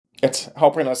it's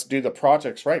helping us do the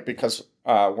projects right because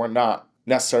we're not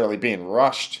necessarily being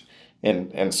rushed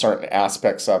in certain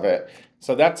aspects of it.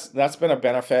 So that's been a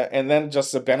benefit, and then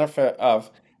just the benefit of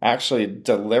actually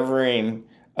delivering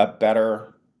a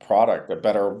better product, a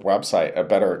better website, a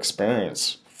better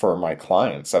experience for my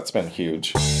clients. That's been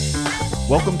huge.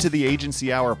 Welcome to the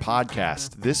Agency Hour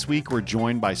podcast. This week we're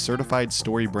joined by Certified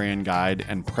Story Brand Guide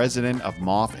and President of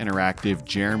Moff Interactive,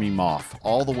 Jeremy Moff,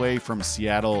 all the way from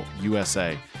Seattle,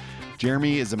 USA.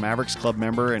 Jeremy is a Mavericks Club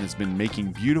member and has been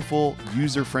making beautiful,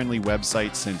 user-friendly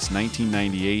websites since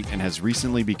 1998 and has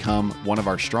recently become one of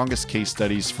our strongest case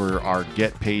studies for our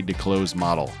Get Paid to Close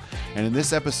model. And in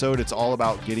this episode, it's all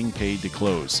about getting paid to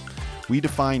close. We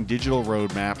define digital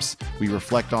roadmaps. We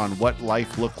reflect on what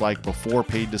life looked like before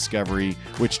paid discovery,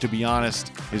 which, to be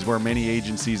honest, is where many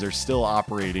agencies are still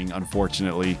operating,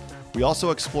 unfortunately. We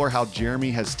also explore how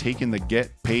Jeremy has taken the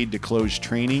Get Paid to Close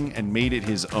training and made it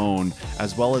his own,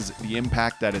 as well as the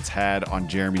impact that it's had on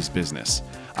Jeremy's business.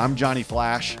 I'm Johnny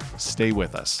Flash. Stay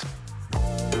with us.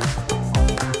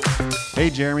 Hey,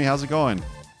 Jeremy, how's it going?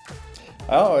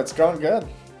 Oh, it's going good.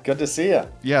 Good to see you.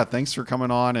 Yeah, thanks for coming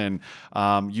on. And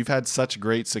you've had such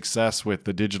great success with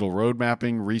the digital road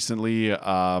mapping recently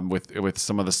with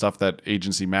some of the stuff that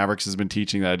Agency Mavericks has been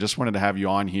teaching that I just wanted to have you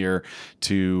on here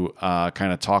to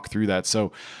kind of talk through that.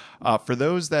 So for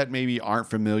those that maybe aren't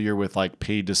familiar with like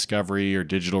paid discovery or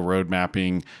digital road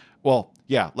mapping, well,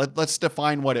 yeah, let's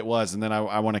define what it was. And then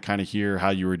I want to kind of hear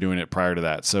how you were doing it prior to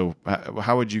that. So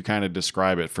how would you kind of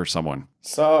describe it for someone?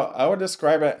 So I would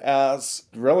describe it as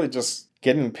really just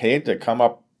getting paid to come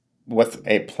up with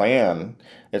a plan.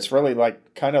 It's really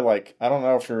kind of like, I don't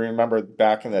know if you remember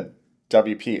back in the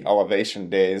WP Elevation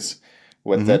days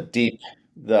with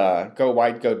the go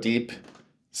wide, go deep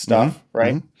stuff,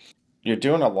 right? You're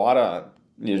doing a lot of,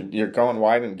 you're going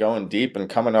wide and going deep and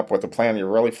coming up with a plan.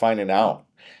 You're really finding out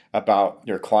about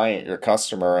your client, your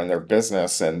customer, and their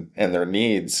business and their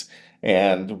needs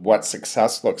and what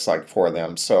success looks like for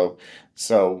them. So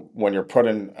when you're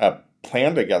putting a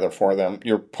plan together for them,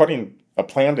 you're putting a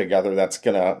plan together that's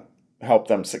going to help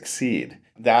them succeed.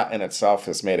 That in itself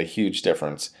has made a huge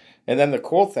difference. And then the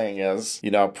cool thing is,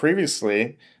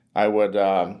 previously I would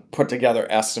put together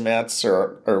estimates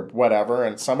or whatever,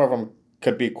 and some of them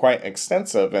could be quite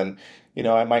extensive. And,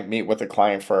 I might meet with a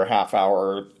client for a half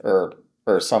hour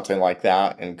or something like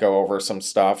that and go over some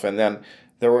stuff. And then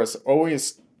there was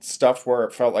always stuff where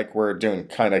it felt like we're doing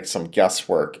kind of some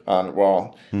guesswork on,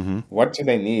 what do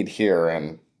they need here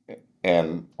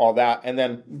and all that. And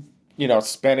then,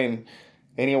 spending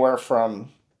anywhere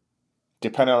from,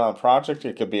 depending on the project,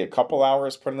 it could be a couple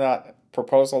hours putting that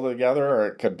proposal together, or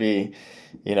it could be,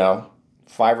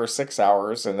 5 or 6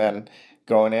 hours and then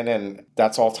going in, and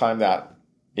that's all time that,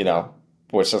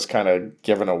 was just kind of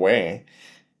given away.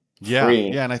 Free,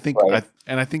 yeah, and I think right?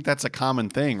 I think that's a common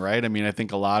thing, right? I mean, I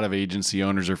think a lot of agency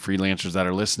owners or freelancers that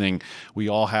are listening, we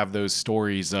all have those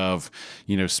stories of,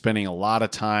 spending a lot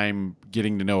of time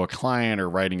getting to know a client or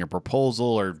writing a proposal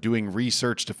or doing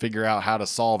research to figure out how to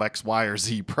solve X, Y, or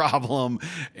Z problem.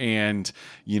 And,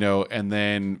 and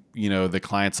then, the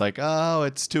client's like, oh,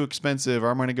 it's too expensive, or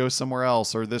I'm going to go somewhere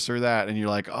else, or this or that. And you're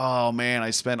like, oh man, I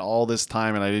spent all this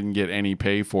time and I didn't get any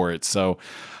pay for it. So,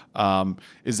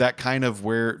 is that kind of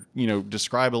where,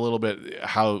 describe a little bit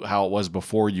how it was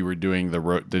before you were doing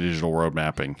the digital road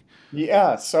mapping?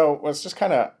 Yeah, so it was just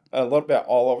kind of a little bit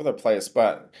all over the place,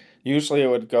 but usually it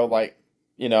would go like,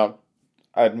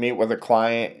 I'd meet with a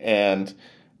client, and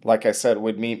like I said,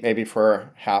 we'd meet maybe for a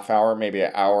half hour, maybe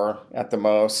an hour at the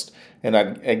most, and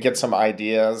I'd get some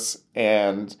ideas,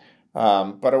 and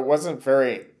but it wasn't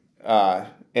very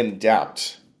in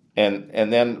depth. And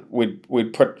then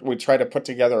we'd try to put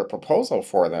together a proposal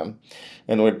for them,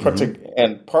 and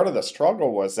and part of the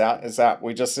struggle was that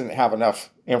we just didn't have enough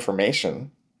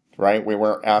information, right? We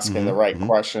weren't asking the right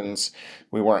questions.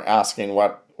 We weren't asking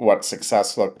what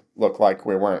success looked like.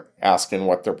 We weren't asking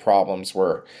what their problems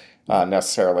were,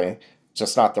 necessarily,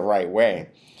 just not the right way.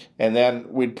 And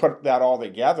then we'd put that all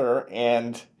together,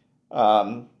 and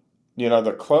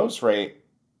the close rate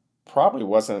probably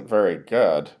wasn't very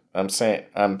good. I'm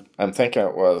thinking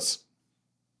it was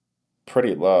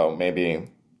pretty low, maybe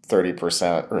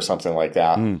 30% or something like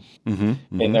that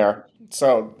in there.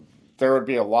 So there would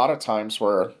be a lot of times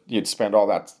where I would spend all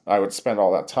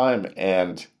that time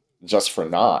and just for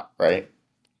naught, right?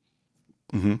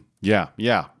 Yeah.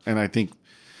 And I think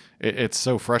it's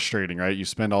so frustrating, right? You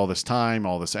spend all this time,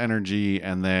 all this energy,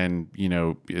 and then,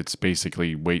 it's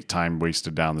basically time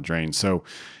wasted down the drain. So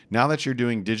now that you're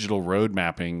doing digital road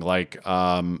mapping, like,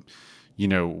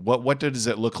 what does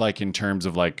it look like in terms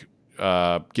of like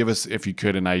give us, if you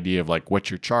could, an idea of like what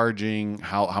you're charging,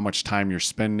 how much time you're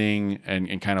spending,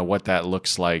 and kind of what that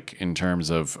looks like in terms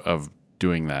of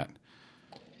doing that.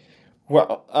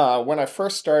 Well, when I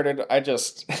first started, I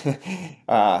just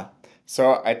uh,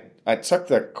 I took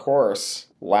the course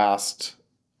last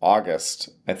August,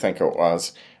 I think it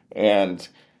was, and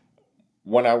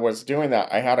when I was doing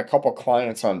that, I had a couple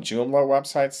clients on Joomla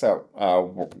websites that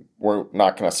we're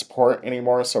not going to support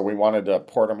anymore. So we wanted to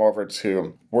port them over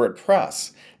to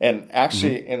WordPress. And Mm-hmm.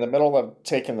 actually, in the middle of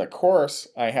taking the course,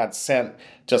 I had sent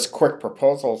just quick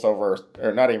proposals over,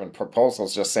 or not even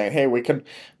proposals, just saying, hey, we could,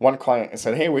 one client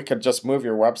said, hey, we could just move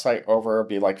your website over, it'd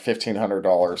be like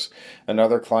 $1,500.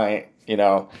 Another client,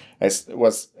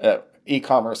 was an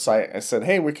e-commerce site. I said,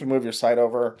 hey, we could move your site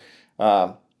over.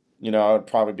 Um, it'd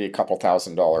probably be a couple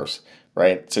 $1,000s,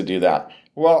 right, to do that.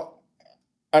 Well,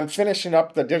 I'm finishing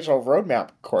up the digital roadmap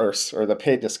course, or the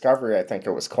paid discovery, I think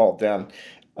it was called then,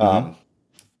 Mm-hmm. um,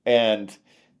 and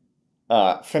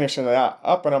finishing that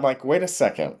up, and I'm like, wait a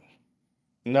second.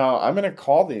 No, I'm going to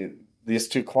call these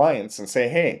two clients and say,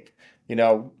 hey, you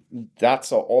know, that's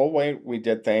the old way we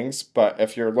did things, but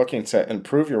if you're looking to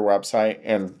improve your website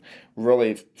and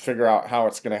really figure out how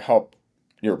it's going to help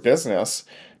your business,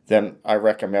 then I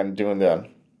recommend doing the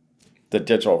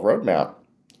digital roadmap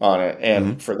on it. Mm-hmm.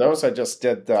 And for those, I just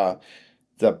did the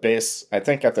base. I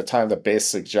think at the time the base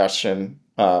suggestion,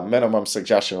 minimum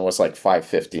suggestion was like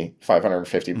Mm-hmm.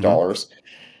 $550.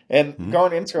 And Mm-hmm.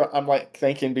 going into it, I'm like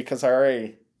thinking, because I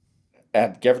already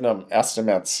had given them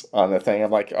estimates on the thing,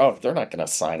 I'm like, oh, they're not going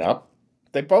to sign up.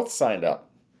 They both signed up,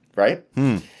 right?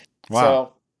 Hmm. Wow.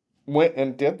 So went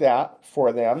and did that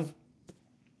for them.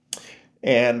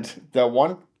 And the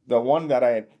one that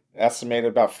I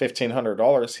estimated about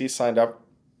 $1,500, he signed up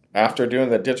after doing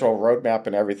the digital roadmap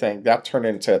and everything. That turned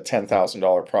into a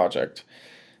 $10,000 project.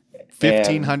 And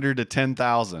 1,500 to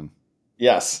 10,000.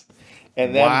 yes,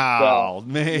 and then Wow,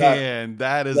 the man,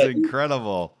 that is the e-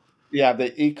 incredible. yeah,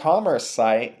 the e-commerce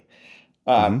site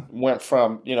Mm-hmm. went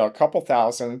from a couple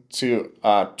thousand to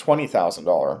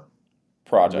 $20,000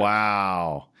 project.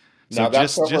 Wow. So Now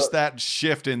that's just over. that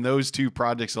shift in those two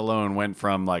projects alone went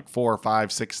from like 4,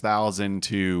 5, 6,000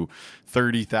 to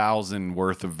 30,000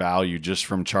 worth of value just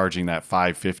from charging that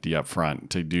 550 up front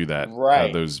to do that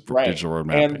Right, those right. digital road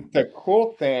mapping. And the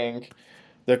cool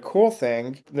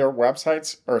thing, their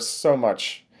websites are so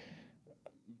much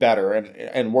better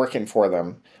and working for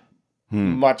them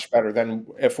Hmm. much better than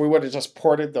if we would have just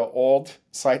ported the old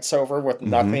sites over with Mm-hmm.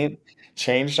 nothing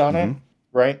changed on Mm-hmm. it,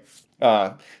 right?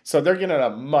 So they're getting a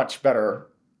much better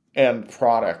end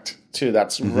product too.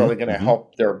 That's Mm-hmm. really going to Mm-hmm.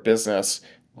 help their businesses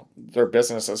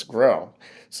grow.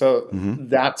 So Mm-hmm.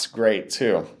 that's great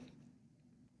too.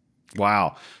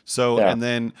 Wow. So, Yeah. and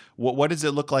then what does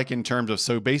it look like in terms of,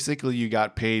 so basically you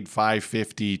got paid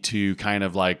 550 to kind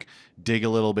of like dig a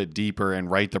little bit deeper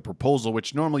and write the proposal,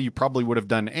 which normally you probably would have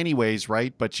done anyways,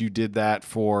 right? But you did that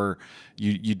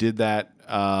you did that,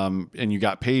 and you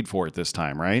got paid for it this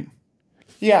time, right?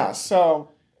 Yeah. So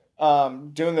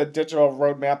doing the digital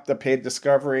roadmap, the paid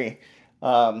discovery,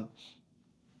 um,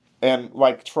 and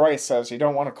like Troy says, you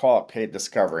don't want to call it paid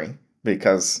discovery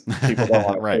because people don't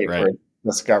want to Right, pay for right,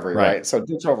 discovery, right. right? So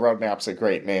digital roadmap's a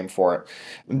great name for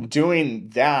it. Doing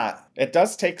that, it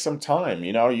does take some time.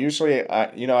 Usually,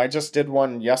 I just did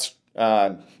one yesterday,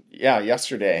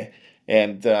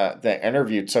 and the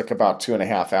interview took about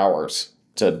 2.5 hours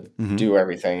to Mm-hmm. do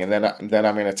everything, and then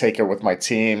I'm going to take it with my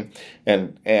team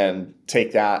and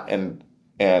take that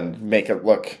and make it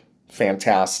look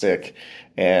fantastic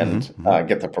Mm-hmm. and Mm-hmm.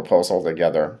 get the proposal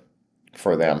together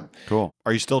for them. Cool.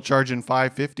 Are you still charging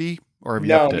 550 or have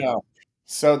you No, upped it? no.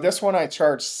 So this one I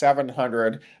charge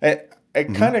 700. It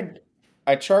Mm-hmm. kind of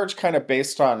I charge kind of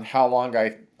based on how long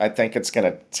I think it's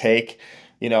going to take.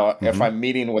 If Mm-hmm. I'm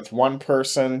meeting with one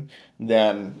person,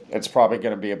 then it's probably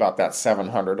going to be about that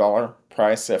 $700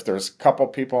 price. If there's a couple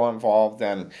people involved,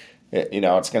 then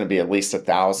it's going to be at least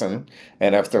 1,000.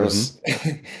 And if Mm-hmm. there's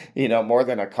more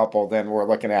than a couple, then we're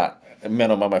looking at a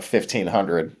minimum of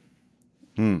 1,500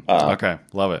 Hmm. uh, Okay.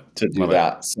 Love it. to do Love it.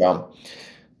 that. So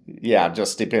yeah,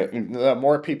 just depend. The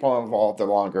more people involved, the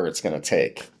longer it's going to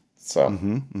take. So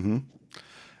Mm-hmm. Mm-hmm.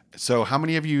 So how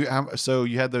many of you have, so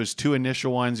you had those two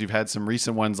initial ones, you've had some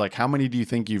recent ones, like how many do you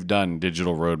think you've done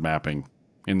digital road mapping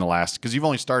in the last, because you've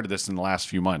only started this in the last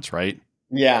few months, right?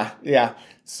 yeah, yeah.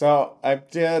 So I've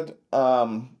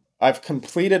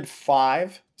completed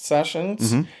 5 sessions,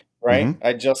 Mm-hmm. Mm-hmm. right?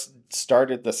 I just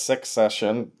started the 6th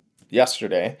session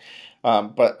yesterday.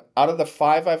 But out of the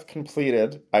 5 I've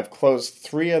completed, I've closed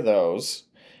 3 of those,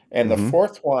 and the Mm-hmm.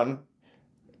 fourth one,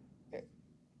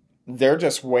 they're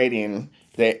just waiting.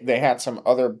 They had some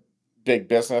other big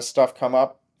business stuff come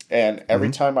up. And every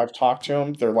Hmm. time I've talked to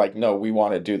them, they're like, no, we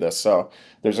want to do this. So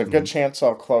there's a good Hmm. chance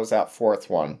I'll close that fourth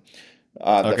one.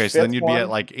 The Okay, so then fifth you'd be at one,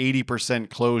 like 80%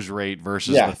 close rate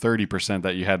versus the yeah, 30%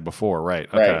 that you had before,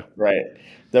 right? Okay. right.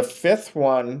 The fifth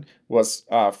one was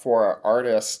for an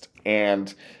artist,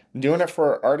 and doing it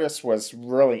for an artist was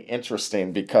really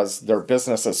interesting because their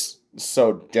business is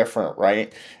so different,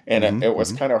 right? And it, Hmm. it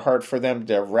was Hmm. kind of hard for them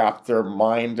to wrap their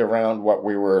mind around what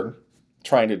we were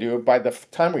trying to do. By the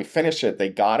time we finished it, they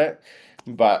got it,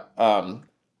 but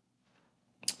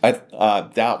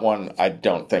that one I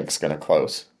don't think is going to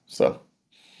close. So.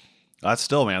 That's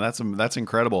still, man, that's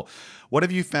incredible. What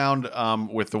have you found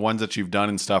with the ones that you've done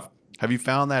and stuff? Have you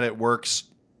found that it works?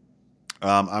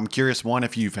 I'm curious, one,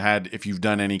 if you've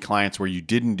done any clients where you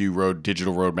didn't do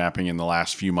digital road mapping in the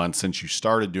last few months since you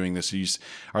started doing this.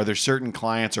 Are there certain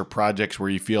clients or projects where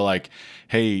you feel like,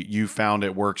 hey, you found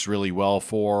it works really well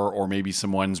for, or maybe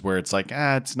some ones where it's like,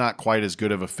 it's not quite as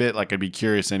good of a fit? Like, I'd be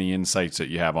curious any insights that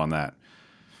you have on that.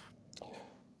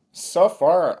 So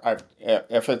far,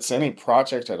 if it's any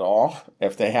project at all,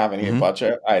 if they have any Hmm.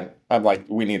 budget, I'm like,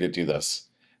 we need to do this.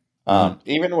 Hmm.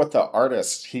 Even with the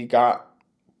artist, he got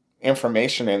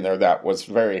information in there that was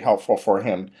very helpful for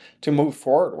him to move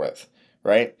forward with,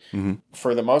 right? Hmm.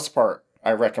 For the most part,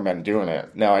 I recommend doing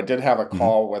it. Now, I did have a Hmm.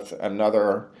 call with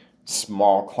another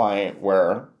small client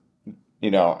where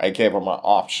I gave them an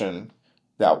option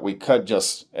that we could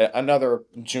just another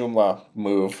Joomla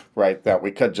move, right? That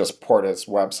we could just port his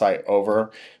website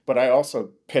over. But I also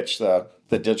pitched the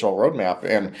digital roadmap,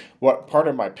 and what part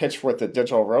of my pitch with the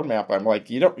digital roadmap, I'm like,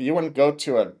 you wouldn't go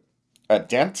to a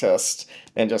dentist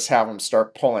and just have them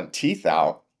start pulling teeth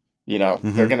out. They're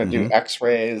Hmm. going to do Hmm.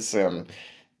 X-rays and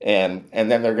then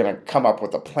they're going to come up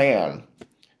with a plan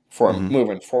for Hmm.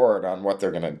 moving forward on what they're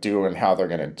going to do and how they're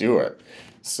going to do it. Hmm.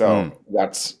 So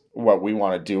that's what we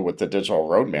want to do with the digital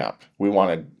roadmap. We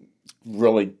want to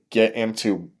really get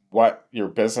into what your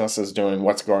business is doing,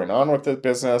 what's going on with the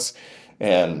business,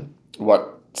 and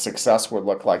what success would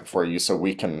look like for you so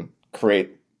we can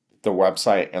create the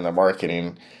website and the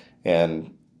marketing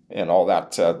and all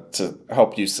that to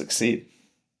help you succeed.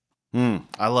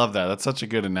 I love that. That's such a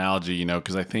good analogy,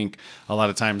 because I think a lot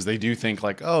of times they do think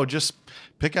like, oh, just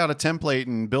pick out a template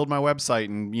and build my website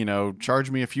and,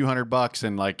 charge me a few $100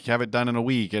 and like have it done in a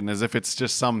week. And as if it's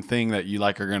just something that you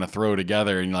like are going to throw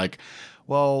together and you're like,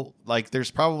 well, like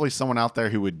there's probably someone out there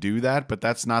who would do that, but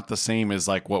that's not the same as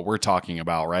like what we're talking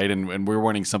about, right? And we're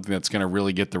wanting something that's going to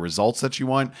really get the results that you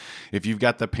want. If you've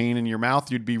got the pain in your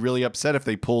mouth, you'd be really upset if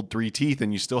they pulled three teeth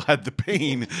and you still had the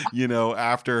pain, Yeah.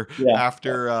 after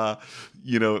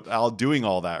doing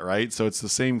all that, right? So it's the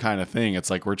same kind of thing. It's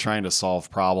like we're trying to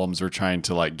solve problems, we're trying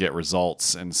to like get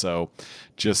results, and so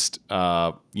just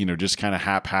kind of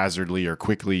haphazardly or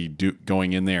quickly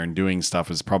going in there and doing stuff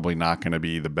is probably not going to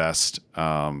be the best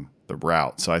the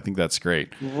route. So I think that's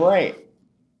great. Right.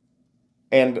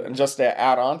 And just to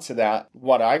add on to that,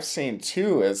 what I've seen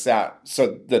too is that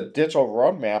so the digital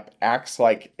roadmap acts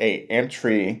like a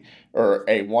entry or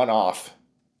a one-off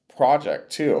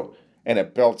project too. And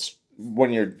it builds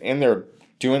when you're in there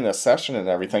doing the session and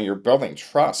everything, you're building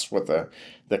trust with the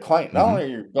client. Not Mm-hmm. only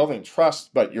are you building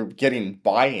trust, but you're getting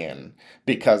buy-in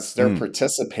because they're Mm.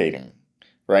 participating,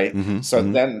 right? Mm-hmm. So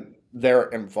Mm-hmm. then they're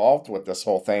involved with this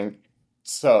whole thing.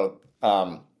 So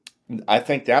I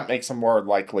think that makes them more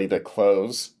likely to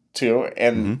close too,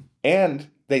 Mm-hmm. and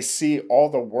they see all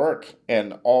the work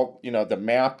and all the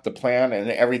map, the plan, and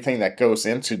everything that goes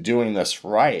into doing this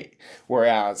right.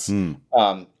 Whereas, Mm.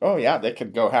 oh yeah, they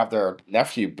could go have their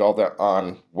nephew build it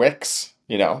on Wix,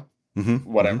 Mm-hmm. Mm-hmm.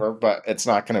 whatever, but it's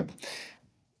not going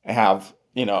to have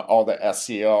all the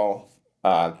SEO,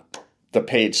 uh, the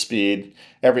page speed,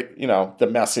 the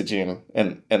messaging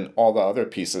and all the other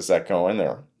pieces that go in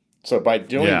there. So by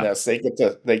doing Yeah. this, they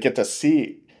get to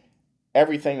see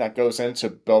everything that goes into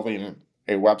building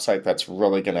a website that's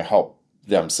really going to help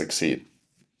them succeed.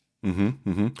 Mm-hmm.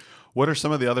 Mm-hmm. What are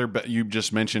some of the other you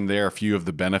just mentioned there a few of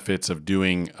the benefits of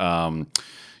doing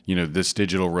this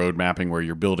digital road mapping where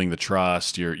you're building the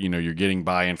trust, you're getting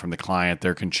buy-in from the client,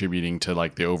 they're contributing to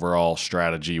like the overall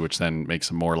strategy, which then makes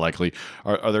them more likely.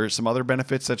 Are there some other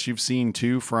benefits that you've seen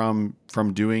too from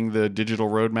doing the digital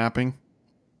road mapping?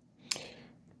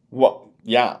 Well,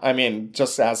 yeah, I mean,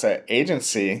 just as an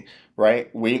agency, right?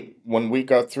 When we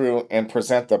go through and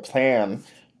present the plan,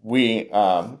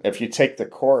 if you take the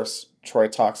course, Troy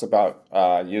talks about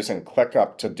using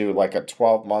ClickUp to do like a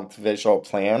 12-month visual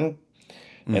plan.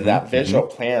 And Mm-hmm. that Mm-hmm. visual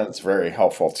plan is very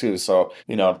helpful too. So,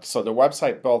 so the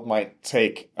website build might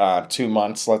take 2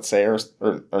 months, let's say,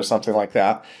 or something like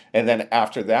that. And then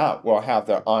after that, we'll have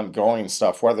the ongoing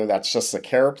stuff, whether that's just the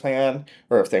care plan,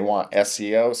 or if they want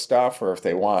SEO stuff, or if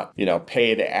they want,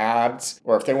 paid ads,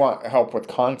 or if they want help with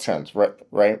content, right?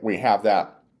 Right? We have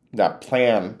that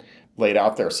plan laid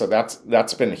out there. So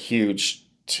that's been huge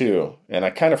too. And I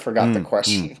kind of forgot the Mm-hmm.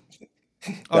 question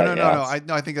Oh that no, you no, no.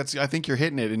 asked. I think you're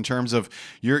hitting it in terms of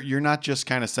you're not just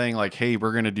kind of saying like, hey,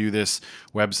 we're going to do this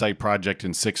website project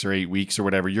in 6 or 8 weeks or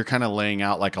whatever. You're kind of laying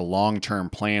out like a long-term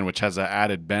plan, which has an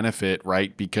added benefit,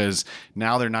 right? Because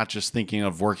now they're not just thinking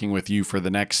of working with you for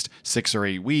the next 6 or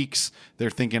 8 weeks.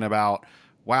 They're thinking about,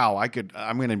 wow,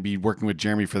 I'm going to be working with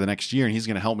Jeremy for the next year, and he's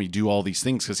going to help me do all these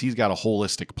things because he's got a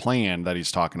holistic plan that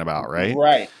he's talking about, right?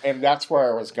 Right. And that's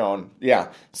where I was going. Yeah.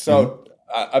 Mm-hmm. So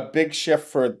a big shift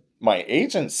for my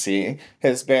agency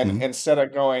has been, Mm-hmm. instead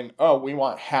of going, oh, we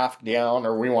want half down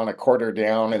or we want a quarter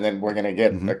down, and then we're going to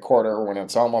get Mm-hmm. a quarter when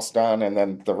it's almost done, and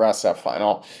then the rest at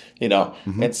final,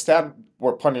 Mm-hmm. instead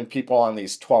we're putting people on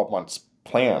these 12 months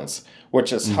plans,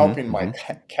 which is helping Mm-hmm. my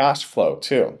Mm-hmm. cash flow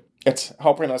too. It's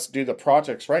helping us do the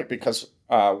projects right because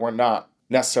we're not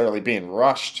necessarily being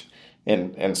rushed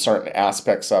in certain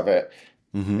aspects of it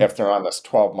Mm-hmm. if they're on this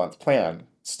 12-month plan.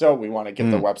 Still, we want to get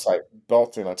the Mm. website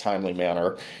built in a timely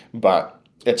manner, but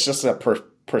it's just a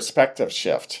perspective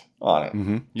shift on it.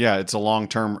 Mm-hmm. Yeah, it's a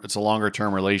longer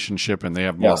term relationship, and they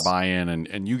have more Yes. buy-in,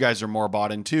 and you guys are more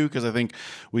bought in too. Because I think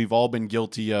we've all been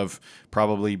guilty of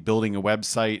probably building a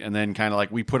website, and then kind of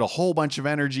like we put a whole bunch of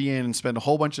energy in and spend a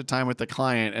whole bunch of time with the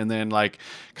client, and then like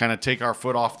kind of take our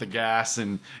foot off the gas,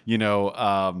 and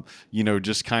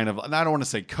just kind of, and I don't want to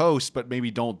say coast, but maybe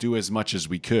don't do as much as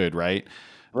we could, right?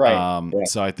 Right. Yeah.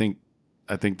 So I think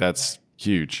that's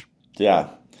huge.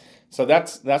 Yeah. So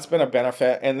that's been a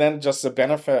benefit. And then just the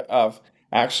benefit of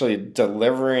actually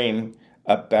delivering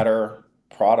a better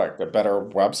product, a better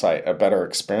website, a better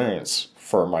experience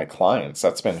for my clients.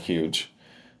 That's been huge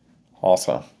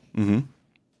also. Mm-hmm.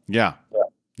 Yeah. Yeah.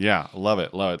 Yeah, love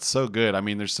it. Love it. It's so good. I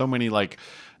mean, there's so many like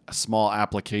small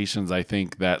applications I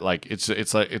think that like it's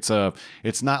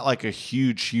not like a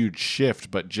huge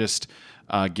shift, but just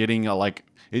getting a like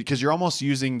because you're almost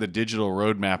using the digital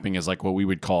road mapping as like what we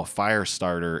would call a fire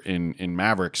starter in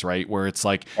Mavericks, right? Where it's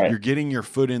like Right. you're getting your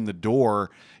foot in the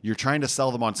door, you're trying to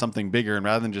sell them on something bigger, and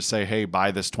rather than just say, hey,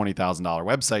 buy this $20,000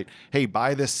 website, hey,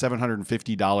 buy this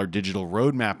 $750 digital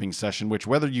road mapping session, which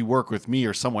whether you work with me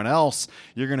or someone else,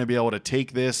 you're going to be able to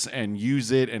take this and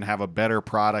use it and have a better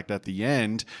product at the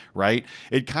end, right?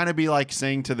 It'd kind of be like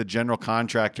saying to the general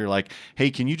contractor, like, hey,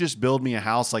 can you just build me a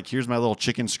house? Like, here's my little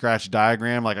chicken scratch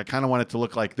diagram. Like, I kind of want it to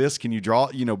look like this. Can you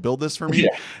build this for me?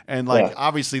 Yeah. And like, Yeah.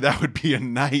 obviously that would be a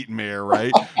nightmare,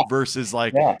 right? Versus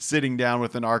like Yeah. sitting down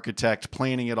with an architect,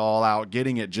 planning it all out,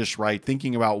 getting it just right,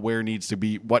 thinking about what needs to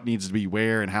be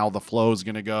where and how the flow is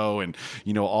going to go, and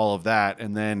all of that,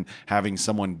 and then having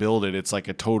someone build it. It's like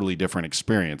a totally different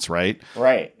experience, right?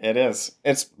 Right, it is.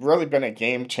 It's really been a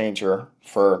game changer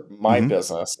for my Mm-hmm.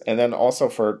 business, and then also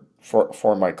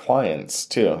for my clients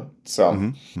too. So,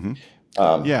 Mm-hmm. Mm-hmm.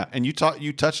 um, Yeah, and you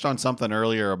touched on something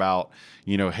earlier about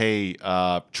hey,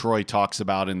 Troy talks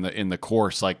about in the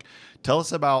course. Like, tell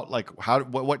us about like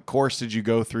what course did you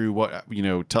go through? What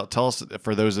tell us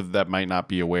for those of that might not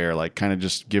be aware. Like, kind of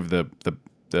just give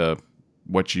the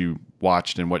what you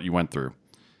watched and what you went through.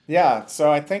 yeah.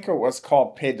 So I think it was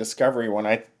called Paid Discovery when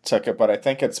I took it, but I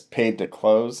think it's Paid to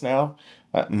Close now.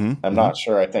 Mm-hmm. I'm Mm-hmm. not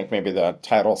sure. I think maybe the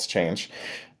titles changed,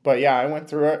 but yeah, I went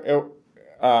through it.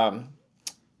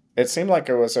 It seemed like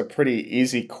it was a pretty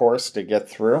easy course to get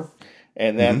through.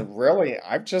 And Mm-hmm. then really,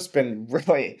 I've just been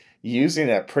really using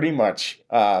it pretty much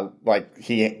like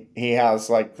he has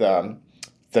like the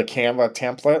Canva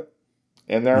template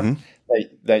in there Mm-hmm.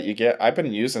 that you get. I've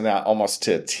been using that almost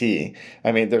to a T.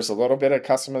 I mean, there's a little bit of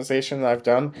customization that I've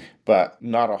done, but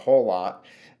not a whole lot.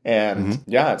 And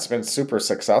Mm-hmm. yeah, it's been super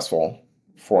successful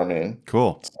for me.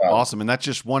 Cool. So, Awesome. And that's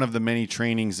just one of the many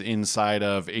trainings inside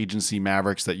of Agency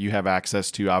Mavericks that you have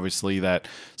access to. Obviously, that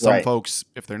some right. folks,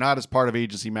 if they're not as part of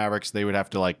Agency Mavericks, they would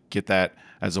have to like get that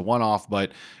as a one off.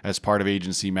 But as part of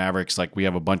Agency Mavericks, like we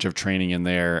have a bunch of training in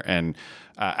there. And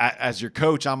as your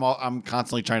coach, I'm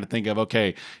constantly trying to think of,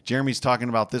 okay, Jeremy's talking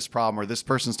about this problem or this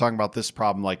person's talking about this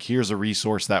problem. Like, here's a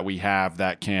resource that we have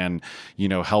that can,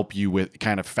 help you with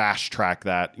kind of fast track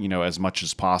that, as much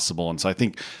as possible. And so I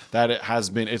think that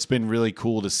it's been really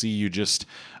cool to see you just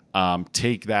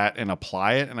take that and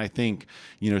apply it. And I think,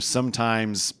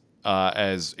 sometimes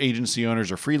as agency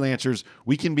owners or freelancers,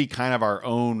 we can be kind of our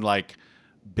own like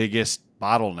biggest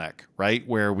bottleneck, right?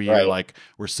 Where we are Right. like,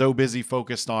 we're so busy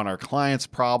focused on our clients'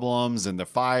 problems and the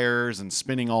fires and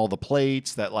spinning all the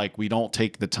plates that like we don't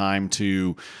take the time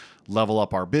to level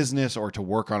up our business or to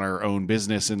work on our own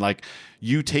business. And like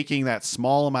you taking that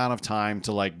small amount of time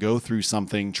to like go through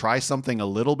something, try something a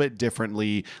little bit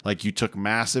differently, like you took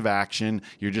massive action.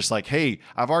 You're just like, hey,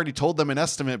 I've already told them an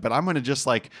estimate, but I'm going to just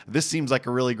like, this seems like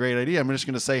a really great idea. I'm just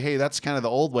going to say, hey, that's kind of the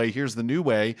old way. Here's the new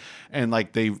way. And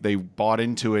like they bought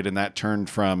into it, and that turned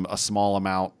from a small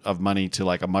amount of money to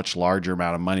like a much larger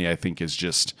amount of money. I think is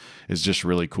just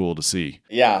really cool to see.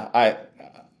 Yeah,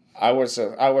 I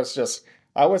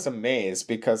was amazed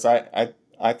because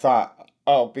I thought,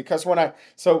 oh, because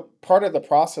so part of the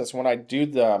process when I do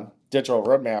the digital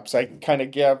roadmaps,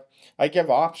 I give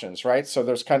options, right? So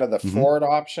there's kind of the Mm-hmm. Ford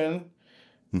option,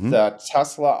 Mm-hmm. the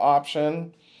Tesla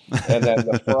option, and then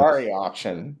the Ferrari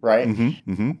option, right?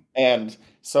 Mm-hmm. Mm-hmm. And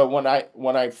so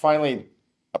when I finally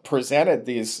presented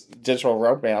these digital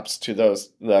roadmaps to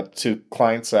the two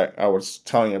clients that I was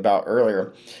telling you about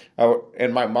earlier,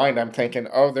 in my mind I'm thinking,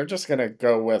 oh, they're just going to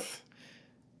go with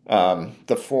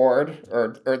the Ford,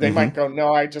 or they Mm-hmm. might go,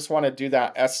 no, I just want to do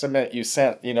that estimate you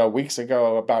sent, weeks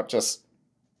ago about just,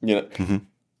 you know, Mm-hmm.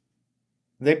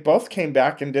 they both came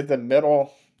back and did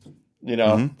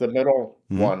Mm-hmm. the middle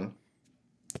Mm-hmm. one,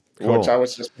 which I Cool.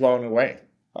 was just blown away.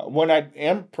 When I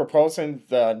am proposing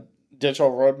the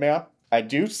digital roadmap, I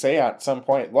do say at some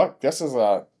point, look,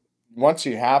 once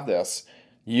you have this,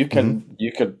 Mm-hmm.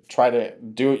 you could try to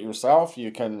do it yourself.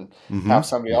 You can Mm-hmm. have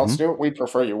somebody Mm-hmm. else do it. We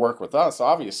prefer you work with us,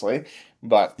 obviously,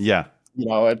 but Yeah.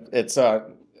 it's a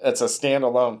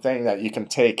standalone thing that you can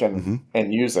take Mm-hmm.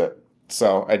 and use it.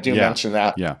 So I do Yeah. mention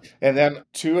that. Yeah. And then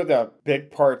two of the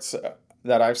big parts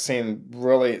that I've seen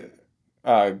really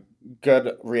uh,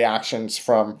 good reactions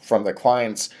from the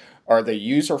clients are the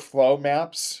user flow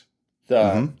maps. The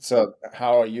Mm-hmm. so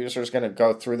how a user is going to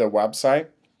go through the website,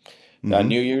 a Mm-hmm.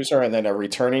 new user and then a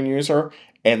returning user,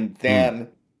 and Mm. then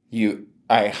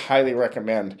I highly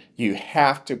recommend you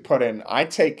have to put in. I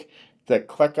take the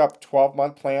ClickUp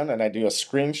 12-month plan and I do a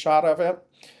screenshot of it,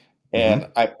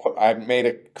 Mm-hmm.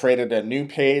 and created a new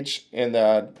page in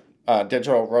the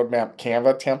digital roadmap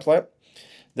Canva template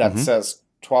that Mm-hmm. says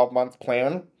 12-month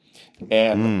plan,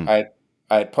 and Mm.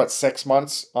 I put 6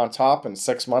 months on top and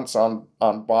 6 months on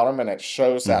bottom, and it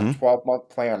shows that Mm-hmm. 12-month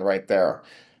plan right there.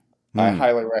 I Mm.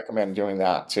 highly recommend doing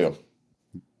that too.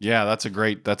 Yeah, that's a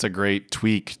great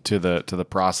tweak to the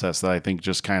process that I think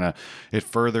just kind of it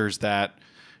furthers that,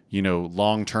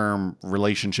 long-term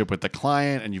relationship with the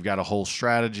client, and you've got a whole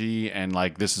strategy, and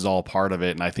like this is all part of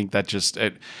it. And I think that just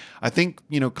it I think,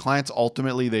 clients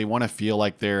ultimately they want to feel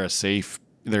like they're in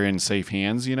safe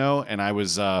hands, and I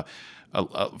was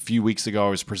a few weeks ago, I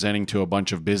was presenting to a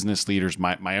bunch of business leaders,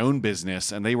 my own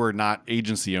business, and they were not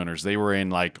agency owners. They were in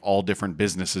like all different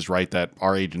businesses, right? That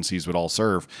our agencies would all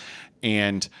serve.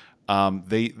 And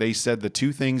they said the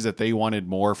two things that they wanted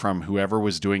more from whoever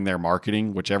was doing their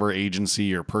marketing, whichever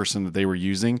agency or person that they were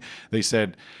using. They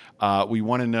said, we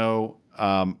want to know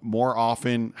more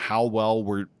often how well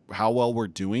we're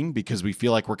doing, because we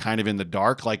feel like we're kind of in the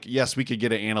dark. Like, yes, we could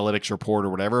get an analytics report or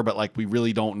whatever, but like we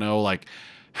really don't know like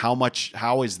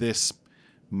how is this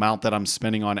amount that I'm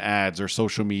spending on ads or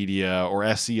social media or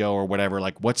SEO or whatever,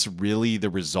 like what's really the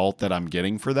result that I'm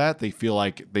getting for that. They feel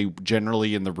like they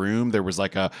generally in the room, there was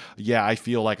like yeah, I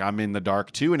feel like I'm in the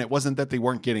dark too. And it wasn't that they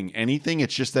weren't getting anything.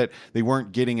 It's just that they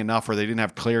weren't getting enough, or they didn't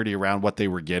have clarity around what they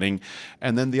were getting.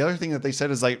 And then the other thing that they said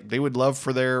is like, they would love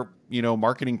for their,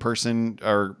 marketing person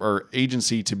or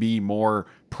agency to be more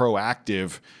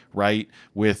proactive, right,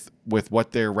 with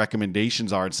what their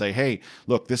recommendations are, and say, hey,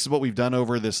 look, this is what we've done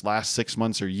over this last 6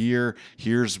 months or year.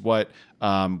 Here's what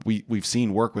we've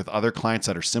seen work with other clients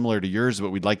that are similar to yours,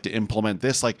 but we'd like to implement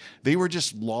this. Like, they were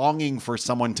just longing for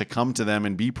someone to come to them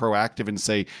and be proactive and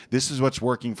say, this is what's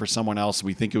working for someone else.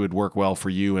 We think it would work well for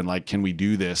you. And like, can we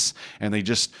do this? And they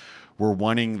just were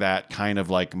wanting that kind of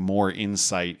like more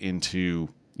insight into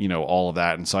all of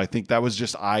that. And so I think that was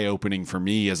just eye opening for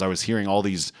me as I was hearing all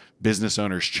these business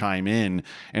owners chime in.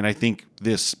 And I think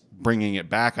this, bringing it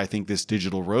back, I think this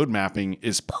digital road mapping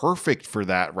is perfect for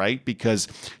that, right? Because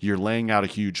you're laying out a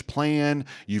huge plan.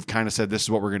 You've kind of said, this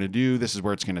is what we're going to do. This is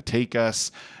where it's going to take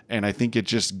us. And I think it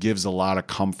just gives a lot of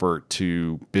comfort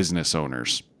to business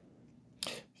owners.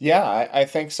 Yeah, I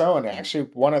think so. And actually,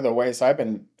 one of the ways I've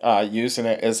been using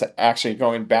it is actually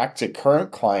going back to current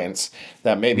clients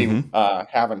that maybe Mm-hmm.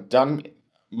 haven't done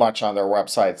much on their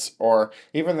websites, or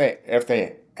even if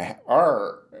they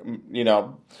are, you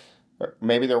know,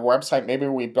 maybe their website, maybe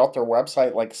we built their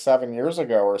website like 7 years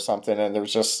ago or something, and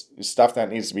there's just stuff that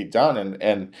needs to be done.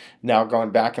 And now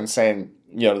going back and saying,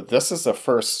 this is the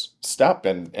first step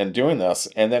in doing this,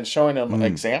 and then showing them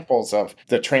examples of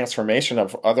the transformation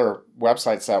of other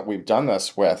websites that we've done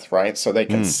this with, right? So they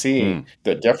can see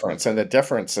the difference. And the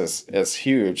difference is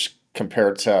huge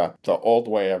compared to the old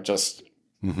way of just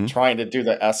trying to do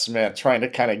the estimate, trying to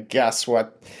kind of guess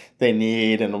what they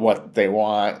need and what they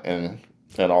want and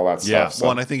all that Yeah. stuff.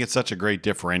 Well, and I think it's such a great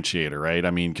differentiator, right?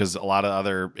 I mean, because a lot of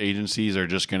other agencies are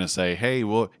just going to say, hey,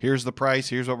 well, here's the price.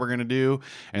 Here's what we're going to do.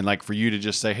 And like for you to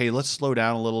just say, hey, let's slow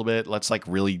down a little bit. Let's like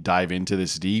really dive into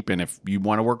this deep. And if you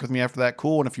want to work with me after that,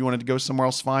 cool. And if you wanted to go somewhere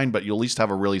else, fine. But you'll at least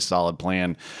have a really solid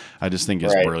plan. I just think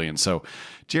is brilliant. So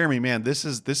Jeremy, man, this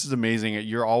is amazing.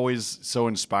 You're always so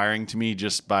inspiring to me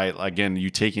just by, again, you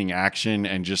taking action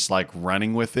and just like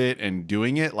running with it and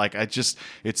doing it. Like it's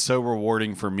so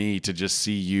rewarding for me to just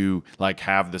see you like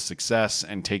have the success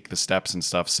and take the steps and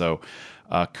stuff. So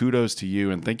kudos to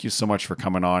you. And thank you so much for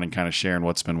coming on and kind of sharing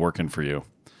what's been working for you.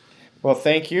 Well,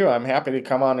 thank you. I'm happy to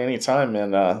come on anytime.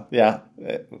 And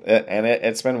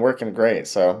it's been working great.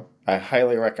 So I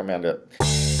highly recommend it.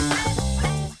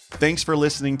 Thanks for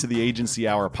listening to the Agency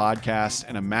Hour podcast,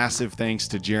 and a massive thanks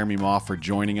to Jeremy Moff for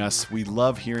joining us. We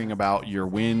love hearing about your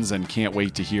wins and can't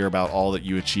wait to hear about all that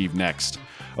you achieve next.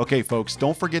 Okay, folks,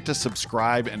 don't forget to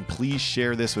subscribe and please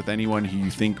share this with anyone who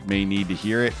you think may need to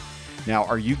hear it. Now,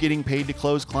 are you getting paid to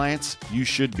close clients? You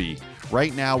should be.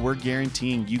 Right now, we're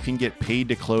guaranteeing you can get paid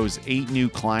to close 8 new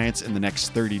clients in the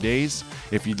next 30 days.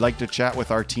 If you'd like to chat with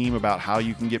our team about how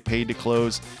you can get paid to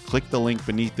close, click the link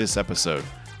beneath this episode.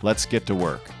 Let's get to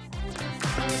work.